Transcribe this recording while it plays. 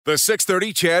The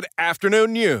 6:30 CHED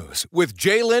Afternoon News with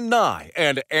Jaylen Nye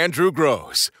and Andrew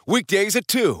Gross. Weekdays at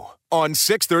 2 on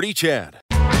 6:30 CHED.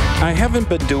 I haven't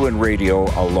been doing radio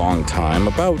a long time,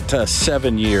 about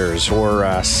 7 years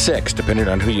or 6, depending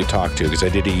on who you talk to, because I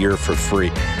did a year for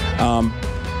free.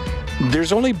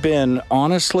 There's only been,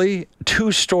 honestly,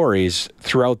 2 stories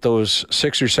throughout those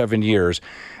 6 or 7 years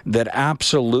that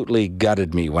absolutely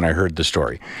gutted me when I heard the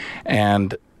story,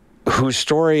 and whose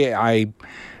story I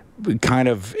kind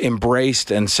of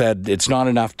embraced and said, it's not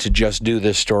enough to just do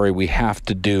this story. We have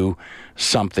to do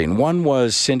something. One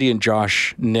was Cindy and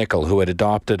Josh Nickel, who had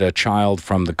adopted a child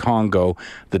from the Congo,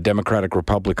 the Democratic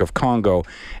Republic of Congo,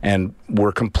 and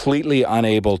were completely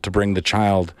unable to bring the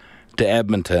child to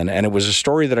Edmonton. And it was a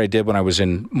story that I did when I was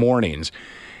in mornings.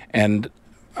 And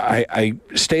I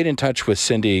stayed in touch with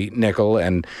Cindy Nickel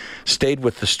and stayed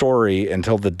with the story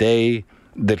until the day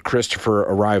that Christopher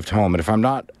arrived home. And if I'm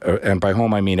not, and by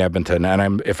home I mean Edmonton,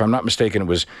 and if I'm not mistaken, it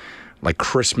was like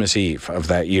Christmas Eve of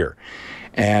that year.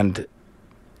 And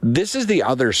this is the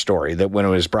other story that when it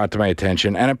was brought to my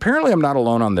attention, and apparently I'm not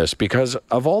alone on this, because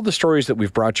of all the stories that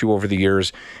we've brought you over the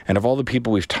years and of all the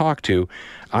people we've talked to,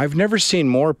 I've never seen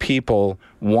more people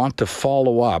want to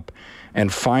follow up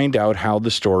and find out how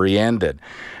the story ended.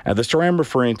 And the story I'm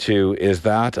referring to is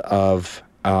that of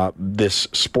this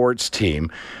sports team,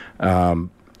 and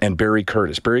Barrie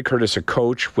Curtis. Barrie Curtis, a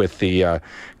coach with the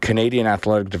Canadian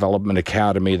Athletic Development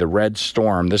Academy, the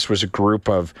Redstorm. This was a group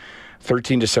of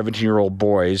 13 to 17-year-old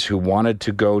boys who wanted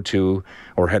to go to,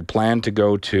 or had planned to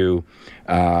go to,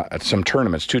 some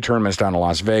tournaments, 2 tournaments down in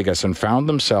Las Vegas, and found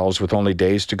themselves with only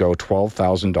days to go,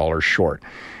 $12,000 short.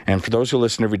 And for those who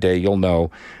listen every day, you'll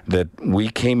know that we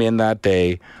came in that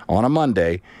day on a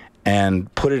Monday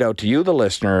and put it out to you, the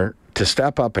listener, to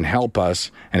step up and help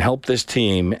us and help this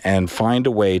team and find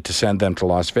a way to send them to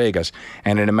Las Vegas.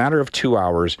 And in a matter of 2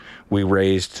 hours, we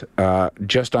raised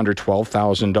just under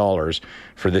 $12,000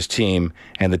 for this team,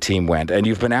 and the team went. And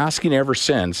you've been asking ever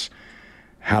since,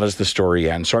 how does the story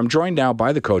end? So I'm joined now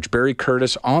by the coach, Barrie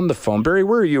Curtis, on the phone. Barrie,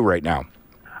 where are you right now?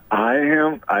 I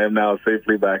am now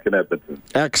safely back in Edmonton.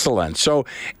 Excellent. So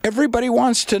everybody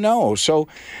wants to know. So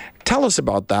tell us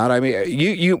about that. I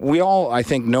mean, we all, I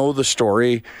think, know the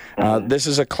story. This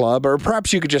is a club, or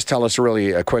perhaps you could just tell us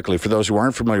really quickly, for those who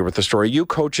aren't familiar with the story. You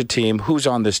coach a team. Who's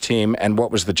on this team, and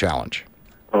what was the challenge?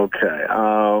 Okay.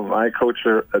 I coach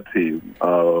a team,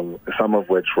 some of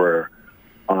which were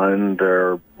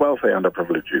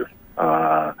underprivileged youth.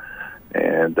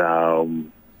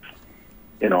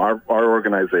 Our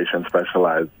organization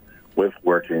specializes with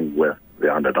working with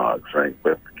the underdogs, right?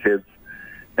 With kids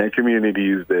and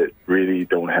communities that really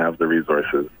don't have the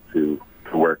resources to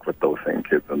work with those same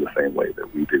kids in the same way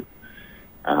that we do.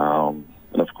 And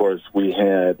of course, we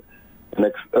had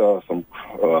some,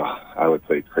 I would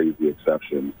say, crazy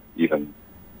exceptions, even,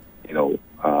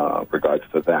 regards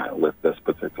to that with this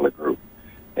particular group.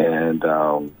 And 2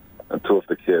 of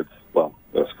the kids, well,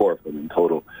 there's 4 of them in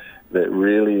total, that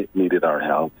really needed our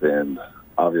help. And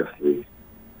obviously,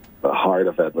 the heart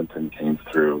of Edmonton came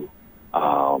through.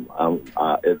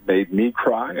 It made me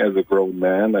cry as a grown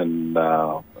man, and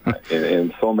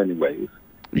in so many ways.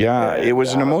 Yeah, it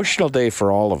was an emotional day for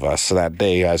all of us that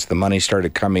day as the money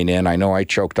started coming in. I know I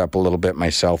choked up a little bit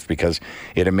myself because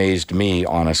it amazed me,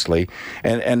 honestly.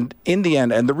 And in the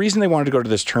end, and the reason they wanted to go to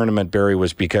this tournament, Barrie,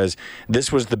 was because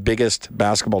this was the biggest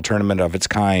basketball tournament of its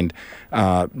kind.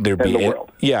 In the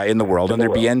world. Yeah, in the world. And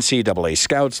there'd be NCAA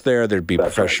scouts there. There'd be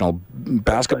professional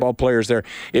basketball players there.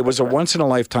 It was a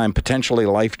once-in-a-lifetime, potentially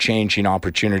life-changing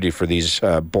opportunity for these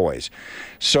boys.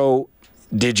 So,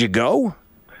 did you go?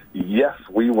 Yes,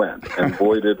 we went, and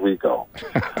boy, did we go.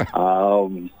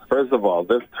 First of all,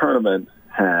 this tournament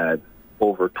had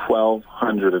over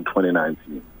 1,229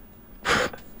 teams.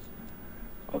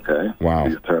 Okay? Wow.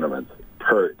 These tournaments,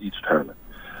 per each tournament.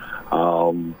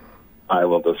 I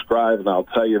will describe, and I'll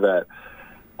tell you that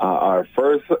our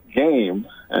first game,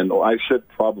 and I should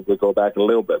probably go back a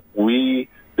little bit, we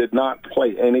did not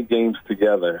play any games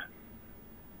together,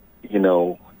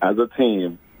 as a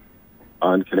team,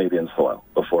 on Canadian soil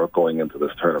before going into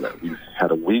this tournament. We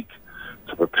had a week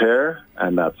to prepare,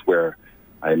 and that's where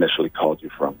I initially called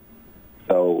you from.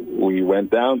 So we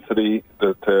went down to to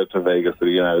Vegas, to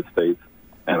the United States,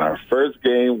 and our first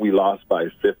game we lost by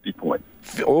 50 points.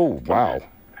 Oh, wow.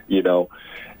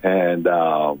 And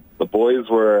the boys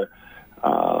were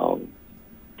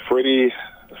pretty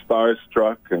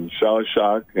starstruck and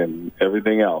shell-shocked and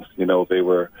everything else. They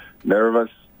were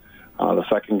nervous. The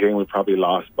second game, we probably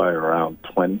lost by around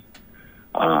 20.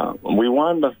 We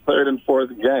won the third and fourth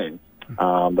game.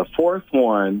 The fourth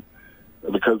one,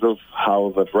 because of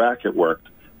how the bracket worked,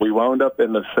 we wound up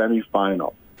in the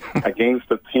semifinal. against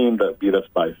a team that beat us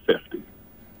by 50.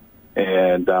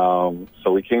 And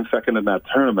so we came second in that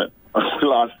tournament. We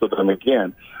lost to them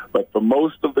again. But for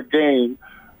most of the game,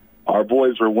 our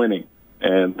boys were winning,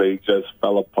 and they just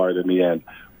fell apart in the end.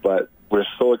 But we're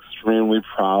so extremely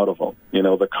proud of them. You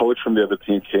know, the coach from the other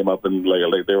team came up and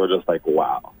like they were just like,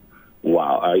 wow,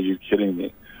 are you kidding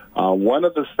me? One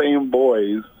of the same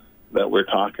boys that we're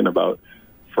talking about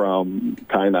from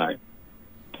Kainai,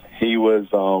 he was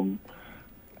the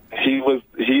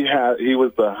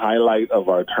highlight of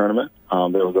our tournament.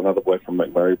 There was another boy from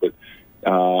McMurray, but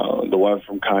the one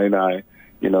from Kainai,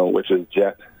 you know, which is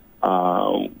Jet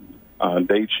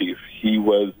Day Chief, he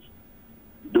was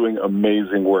doing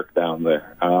amazing work down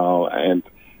there. And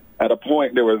at a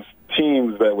point, there was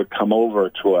teams that would come over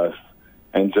to us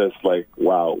and just like,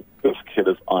 wow, this kid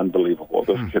is unbelievable.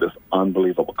 This kid is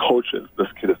unbelievable. Coaches, this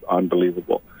kid is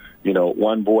unbelievable. You know,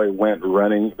 one boy went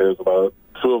running. There's about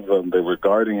 2 of them. They were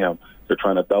guarding him. They're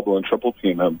trying to double and triple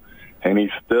team him. And he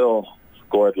still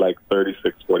scored like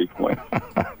 36, 40 points.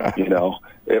 You know,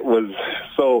 it was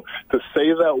so to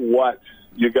say that what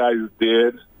you guys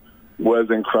did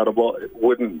was incredible, it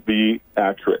wouldn't be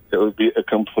accurate. It would be a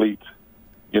complete,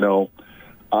 you know,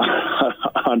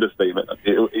 understatement.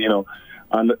 It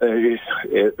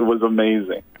was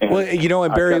amazing. And well, you know,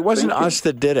 and Barrie, it wasn't us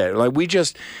that did it. Like we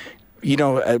just, you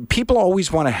know, people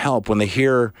always want to help when they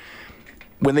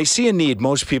see a need.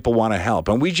 Most people want to help,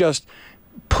 and we just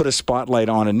put a spotlight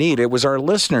on a need. It was our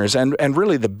listeners and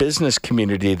really the business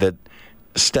community that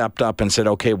stepped up and said,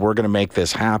 okay, we're going to make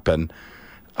this happen.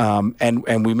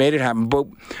 And we made it happen. But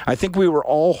I think we were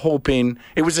all hoping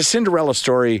it was a Cinderella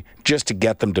story just to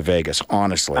get them to Vegas,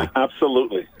 honestly.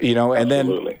 Absolutely. You know, and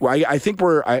Absolutely. then I think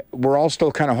we're all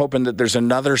still kind of hoping that there's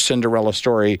another Cinderella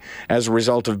story as a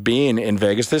result of being in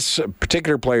Vegas. This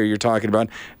particular player you're talking about,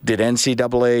 did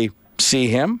NCAA see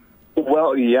him?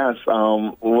 Well, yes.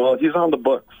 Well, he's on the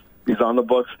books. He's on the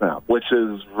books now, which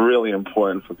is really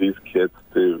important for these kids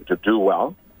to do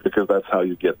well, because that's how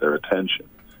you get their attention.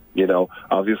 You know,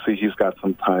 obviously he's got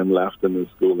some time left in his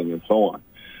schooling and so on.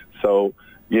 So,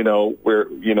 you know,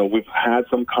 we've had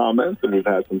some comments and we've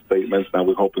had some statements. Now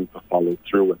we're hoping to follow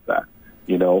through with that,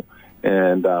 you know,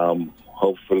 and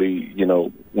hopefully, you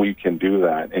know, we can do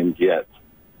that and get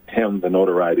him the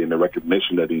notoriety and the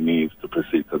recognition that he needs to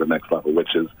proceed to the next level,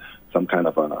 which is some kind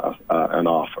of an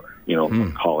offer, you know,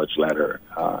 a college letter,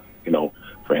 you know,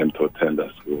 for him to attend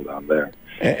a school down there.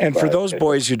 And for those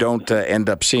boys who don't end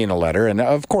up seeing a letter, and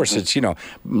of course it's, you know,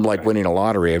 like winning a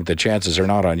lottery, the chances are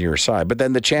not on your side. But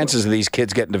then the chances of these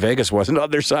kids getting to Vegas wasn't on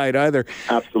their side either.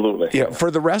 Absolutely. Yeah. For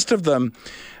the rest of them,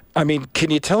 I mean, can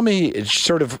you tell me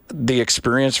sort of the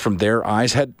experience from their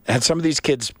eyes? Had some of these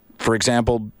kids, for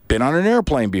example, been on an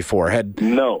airplane before?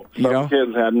 No. Some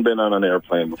kids hadn't been on an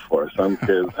airplane before. Some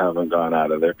kids haven't gone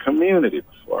out of their community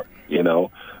before, you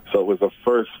know. So it was a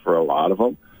first for a lot of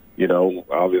them. You know,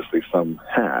 obviously some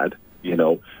had, you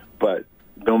know, but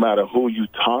no matter who you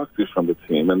talk to from the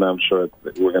team, and I'm sure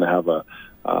we're going to have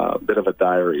a bit of a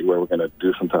diary where we're going to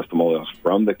do some testimonials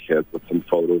from the kids with some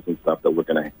photos and stuff that we're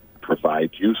going to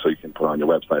provide you so you can put on your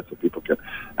website so people can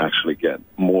actually get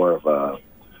more of a,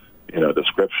 you know,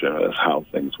 description as how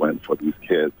things went for these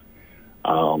kids.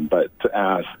 But to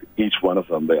ask each one of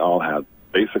them, they all had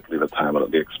basically the time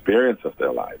of the experience of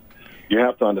their life. You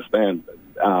have to understand,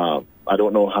 I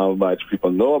don't know how much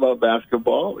people know about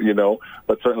basketball, you know,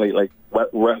 but certainly like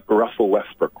Russell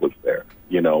Westbrook was there,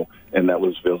 you know, and that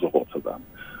was visible to them.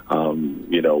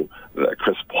 You know,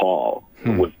 Chris Paul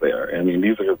was there. I mean,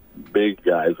 these are big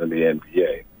guys in the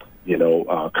NBA. You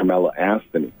know, Carmelo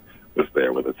Anthony was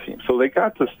there with the team. So they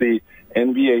got to see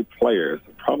NBA players,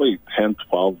 probably 10,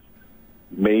 12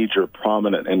 major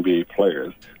prominent NBA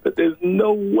players that there's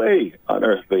no way on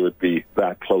earth they would be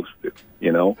that close to,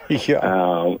 you know?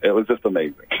 Yeah. It was just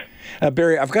amazing.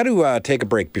 Barrie, I've got to take a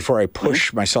break before I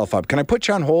push myself up. Can I put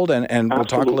you on hold and we'll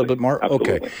talk a little bit more?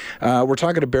 Absolutely. Okay. We're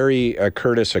talking to Barrie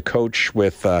Curtis, a coach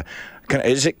with,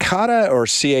 is it CADA or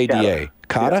CADA?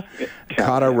 CADA? Yeah.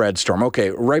 CADA Redstorm. Okay,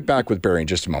 right back with Barrie in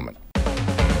just a moment.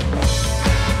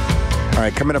 All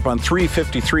right, coming up on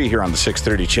 3:53 here on the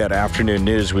 6:30 CHED Afternoon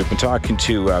News, we've been talking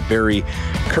to Barrie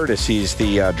Curtis. He's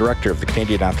the director of the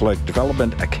Canadian Athletic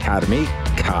Development Academy,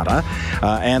 CADA,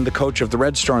 and the coach of the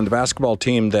Redstorm, the basketball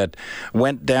team that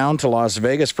went down to Las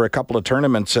Vegas for a couple of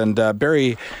tournaments. And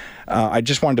Barrie, I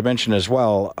just wanted to mention as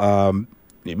well,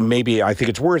 maybe I think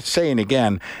it's worth saying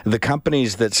again, the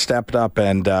companies that stepped up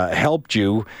and helped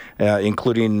you,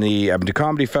 including the Edmonton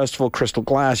Comedy Festival, Crystal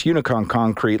Glass, Unicon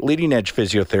Concrete, Leading Edge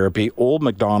Physiotherapy, Old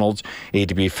McDonald's,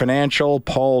 ATB Financial,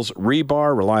 Paul's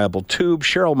Rebar, Reliable Tube,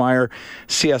 Cheryl Meyer,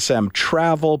 CSM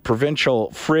Travel,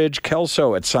 Provincial Fridge,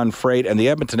 Kelso at Sun Freight, and the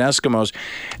Edmonton Eskimos.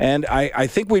 And I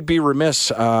think we'd be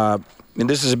remiss, and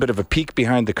this is a bit of a peek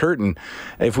behind the curtain,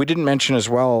 if we didn't mention as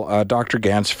well Dr.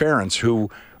 Gans Ferentz, who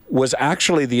was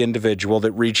actually the individual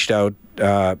that reached out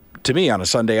to me on a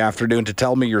Sunday afternoon to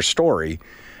tell me your story.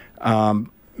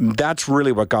 That's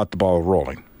really what got the ball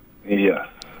rolling. Yes.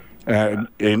 And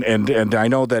I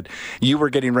know that you were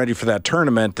getting ready for that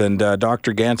tournament, and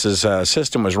Dr. Gans's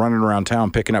assistant was running around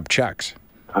town picking up checks.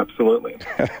 Absolutely.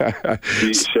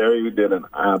 Sherry did an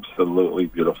absolutely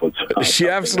beautiful job. She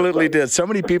absolutely did. So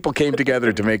many people came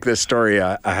together to make this story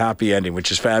a happy ending,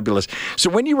 which is fabulous. So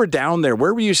when you were down there,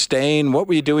 where were you staying? What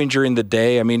were you doing during the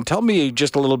day? I mean, tell me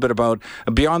just a little bit about,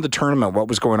 beyond the tournament, what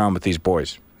was going on with these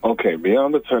boys? Okay,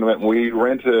 beyond the tournament, we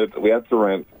had to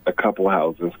rent a couple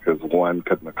houses because one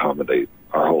couldn't accommodate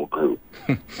our whole group.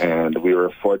 And we were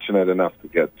fortunate enough to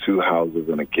get 2 houses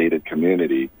in a gated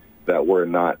community that were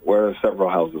several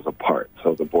houses apart,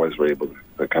 so the boys were able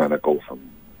to kind of go from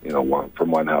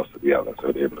one house to the other,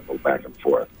 so they were able to go back and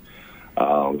forth.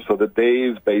 So the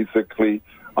days basically,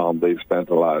 they spent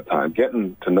a lot of time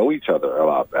getting to know each other a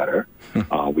lot better.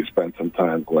 We spent some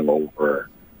time going over,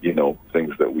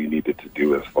 things that we needed to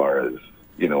do as far as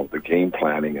the game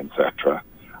planning, etc.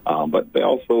 But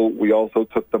we also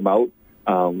took them out.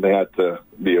 They had to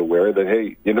be aware that,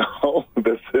 hey,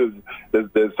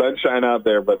 there's sunshine out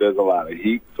there, but there's a lot of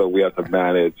heat, so we have to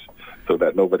manage so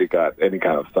that nobody got any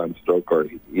kind of sunstroke or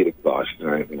heat exhaustion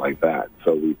or anything like that.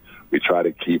 So we try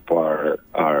to keep our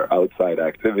outside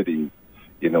activities,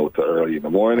 to early in the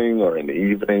morning or in the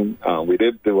evening. We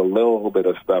did do a little bit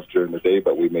of stuff during the day,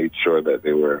 but we made sure that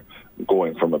they were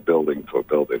going from a building to a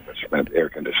building, which meant air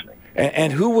conditioning.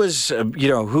 And who was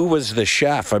the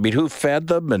chef? I mean, who fed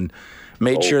them and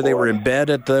made sure they were in bed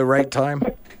at the right time?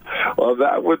 Well,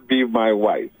 that would be my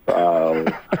wife.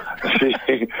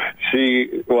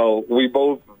 We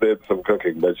both did some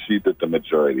cooking, but she did the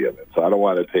majority of it. So I don't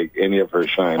want to take any of her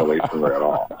shine away from her at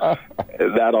all.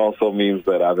 That also means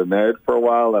that I've been married for a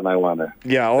while, and I want to.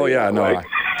 Yeah. Oh, yeah. No.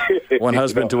 One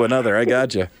husband to another. I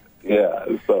got you. Yeah.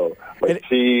 So, but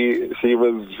she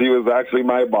was actually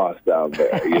my boss down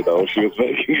there. She was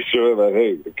making sure that,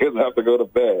 hey, the kids have to go to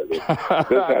bed. This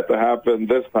had to happen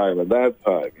this time and that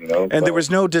time. And there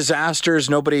was no disasters.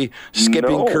 Nobody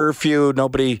skipping curfew.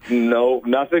 Nobody. No,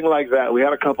 nothing like that. We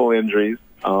had a couple injuries.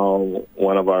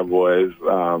 One of our boys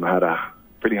had a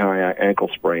pretty high ankle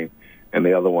sprain, and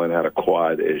the other one had a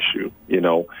quad issue.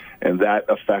 And that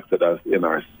affected us in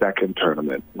our second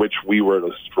tournament, which we were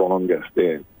the strongest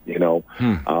in.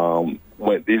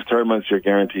 When these tournaments, you're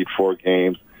guaranteed 4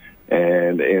 games,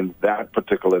 and in that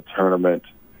particular tournament,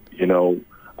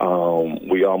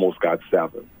 we almost got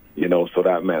 7. So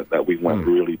that meant that we went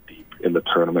really deep in the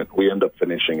tournament. We ended up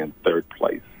finishing in 3rd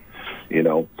place.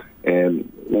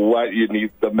 And what you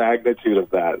need, the magnitude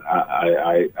of that,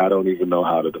 I don't even know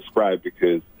how to describe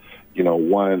because,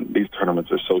 1, these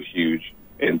tournaments are so huge,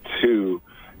 and 2,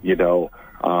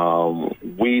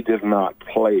 we did not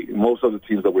play. Most of the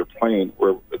teams that we're playing,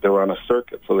 they were on a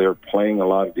circuit, so they were playing a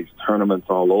lot of these tournaments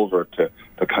all over to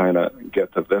kind of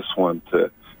get to this one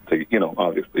to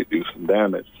obviously do some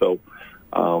damage. So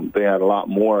they had a lot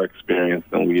more experience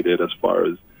than we did as far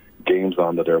as games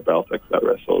under their belt, et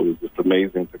cetera. So it was just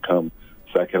amazing to come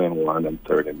second in one and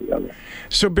third in the other.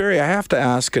 So, Barrie, I have to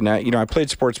ask, and I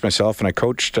played sports myself, and I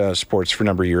coached sports for a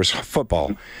number of years,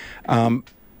 football.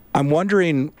 I'm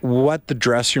wondering what the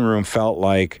dressing room felt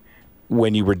like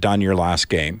when you were done your last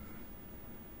game.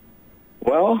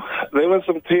 Well, there was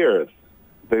some tears.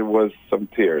 There was some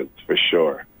tears, for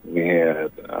sure. We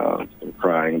had some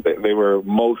crying. They were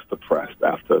most depressed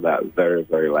after that very,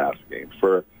 very last game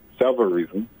for several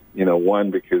reasons. One,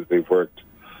 because they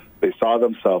saw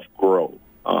themselves grow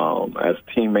as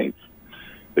teammates.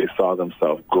 They saw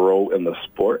themselves grow in the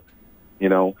sport.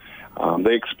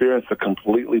 They experienced a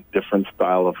completely different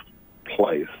style of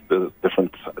play, the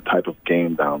different type of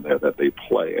game down there that they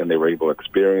play, and they were able to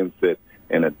experience it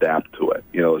and adapt to it,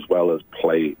 as well as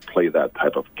play that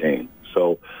type of game.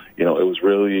 So, it was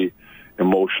really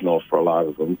emotional for a lot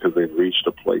of them because they've reached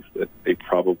a place that they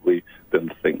probably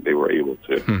didn't think they were able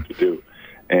to do.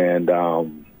 And,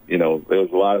 there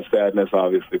was a lot of sadness,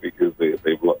 obviously, because they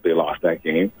lost that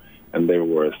game, and there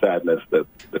was sadness that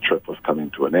the trip was coming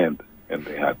to an end, and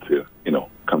they had to,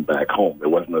 come back home.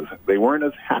 They weren't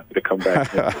as happy to come back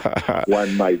home as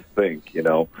one might think,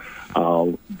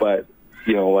 But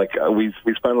we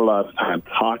spent a lot of time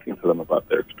talking to them about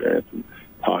their experience and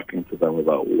talking to them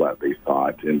about what they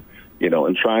thought, and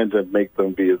and trying to make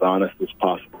them be as honest as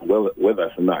possible with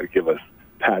us and not give us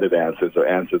padded answers or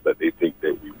answers that they think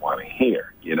that we want to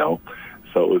hear.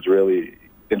 So it was really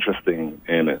interesting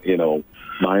and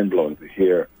mind-blowing to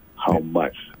hear how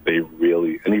much they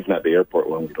really, and even at the airport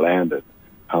when we landed,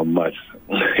 how much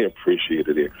they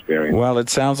appreciated the experience. Well, it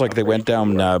sounds like they went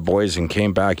down boys and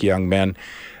came back young men.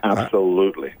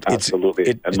 Absolutely.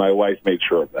 And my wife made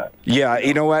sure of that. Yeah,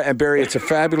 you know what, and Barrie, it's a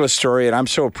fabulous story, and I'm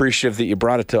so appreciative that you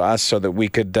brought it to us so that we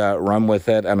could run with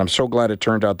it, and I'm so glad it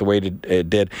turned out the way it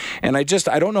did. And I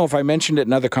don't know if I mentioned it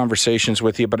in other conversations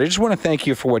with you, but I just want to thank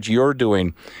you for what you're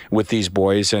doing with these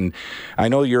boys. And I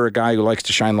know you're a guy who likes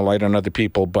to shine the light on other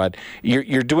people, but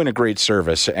you're doing a great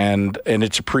service, and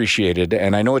it's appreciated.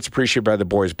 And I know it's appreciated by the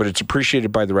boys, but it's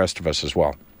appreciated by the rest of us as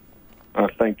well.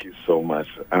 Thank you so much.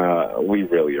 We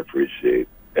really appreciate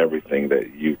everything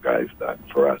that you guys done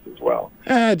for us as well.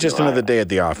 Just another day at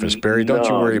the office, Barrie. Don't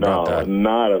you worry about that.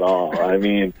 Not at all. I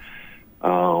mean,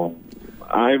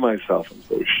 I myself am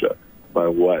so shook by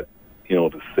what,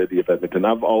 the city of Edmonton.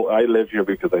 I live here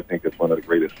because I think it's one of the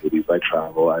greatest cities. I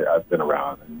travel. I've been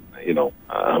around, and,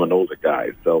 I'm an older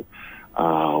guy. So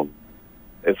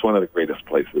it's one of the greatest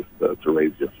places to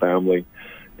raise your family,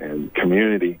 and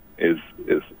community is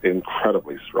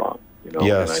incredibly strong,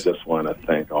 Yes. And I just want to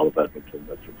thank all of Edmonton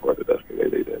that supported us the way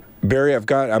they did. Barrie,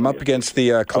 I'm up against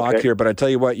the clock here, but I tell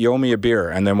you what, you owe me a beer,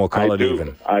 and then we'll call it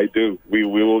even. I do. We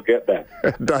will get that.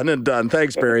 Done and done.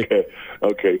 Thanks, Barrie.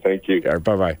 Okay, thank you. Right,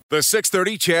 bye-bye. The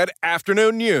 6:30 CHED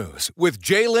Afternoon News with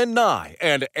Jaylen Nye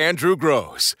and Andrew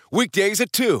Gross. Weekdays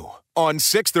at 2 on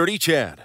 6:30 CHED.